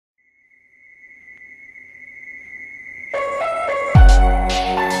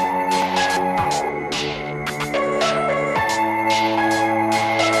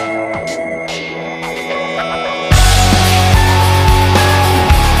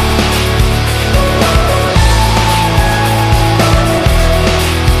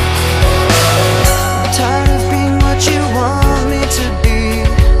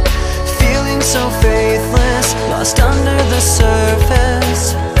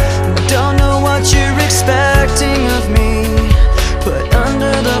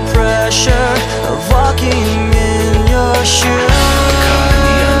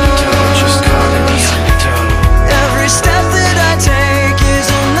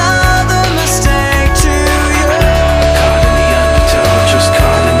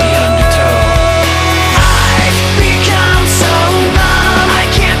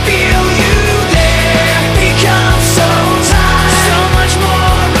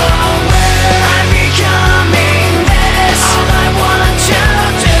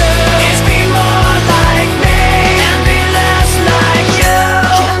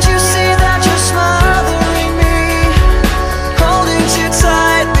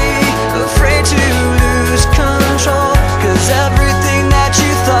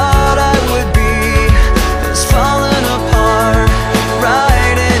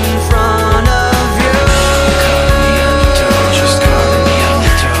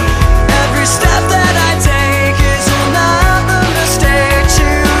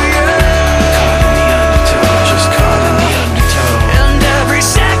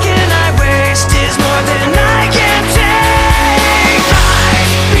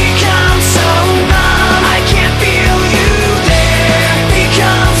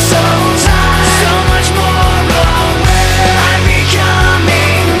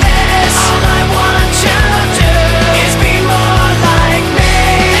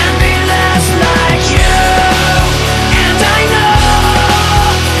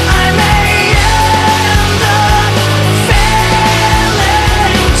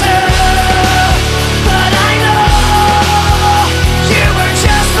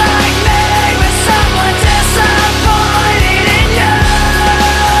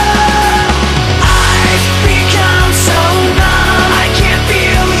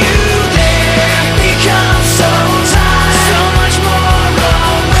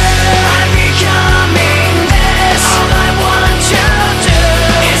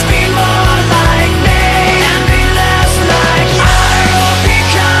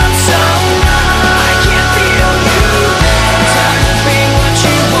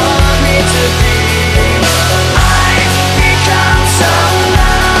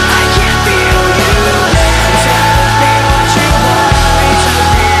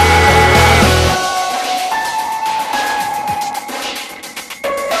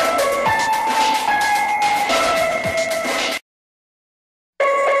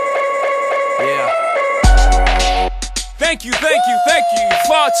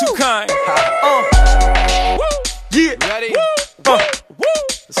too kind. Yeah. Ready?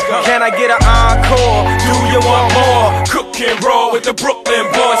 Let's go. Can I get an encore? Do you want more? Cook and roll with the Brooklyn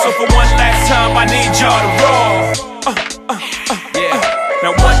boys. So for one last time, I need y'all to roll.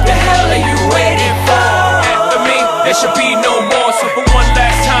 Now what the hell are you waiting for? After me, there should be no more. So for one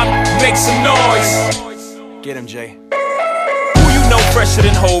last time, make some noise. Get him, Jay. Who you know fresher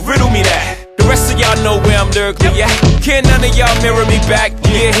than Ho? Riddle me that. The rest of y'all know where I'm lyrically at. Can none of y'all mirror me back?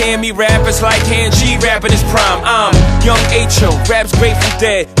 Yeah, hear me rap, it's like hand G rapping his prime. I'm young H.O., raps Grateful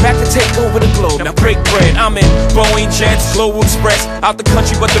Dead, back to take over the globe, now break bread. I'm in Boeing Jets, Global Express, out the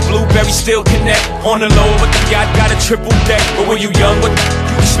country but the blueberries still connect. On the low but the yacht got a triple deck. But when you young, what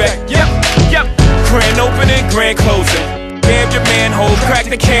you expect? Yep. Grand opening, grand closing. Damn your manhole, crack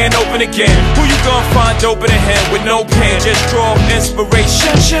the can open again. Who you gonna find open in him with no pen? Just draw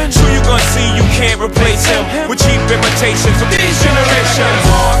inspiration. Who you gonna see you can't replace him with cheap imitations of these generations?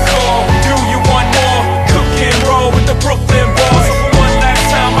 Encore, do you want more? Cook and roll with the Brooklyn boys. So for one last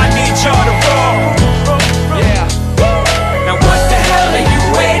time, I need y'all to roll. Yeah. Now what the hell are you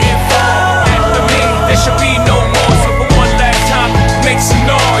waiting for? After me, there should be no more. So for one last time, make some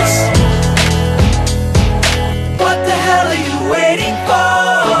noise. Waiting for.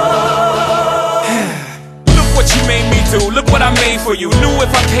 Look what you made me do, look what I made for you. Knew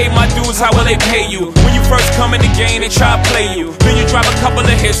if I paid my dues, how will they pay you? When you first come in the game, they try to play you. Then you drop a couple of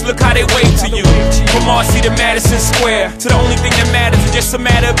hits, look how they wave to you. From Marcy to Madison Square, to the only thing that matters is just a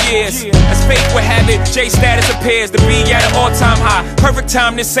matter of years. As fate would have it, J status appears to be at an all-time high. Perfect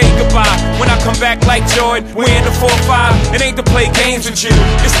time to say goodbye. When I come back like Jordan, we're in the 4-5. It ain't to play games with you,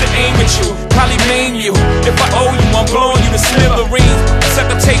 it's to aim at you, probably maim you. If I owe you, I'm blowing you to smithereens.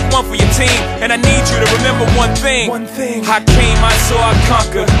 Sucker, take one for your team, and I need you to remember one thing. I came, I saw, I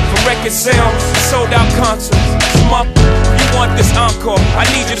conquered. From record sales, sold out concerts. You want this encore? I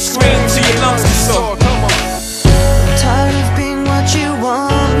need you to scream till your lungs are sore.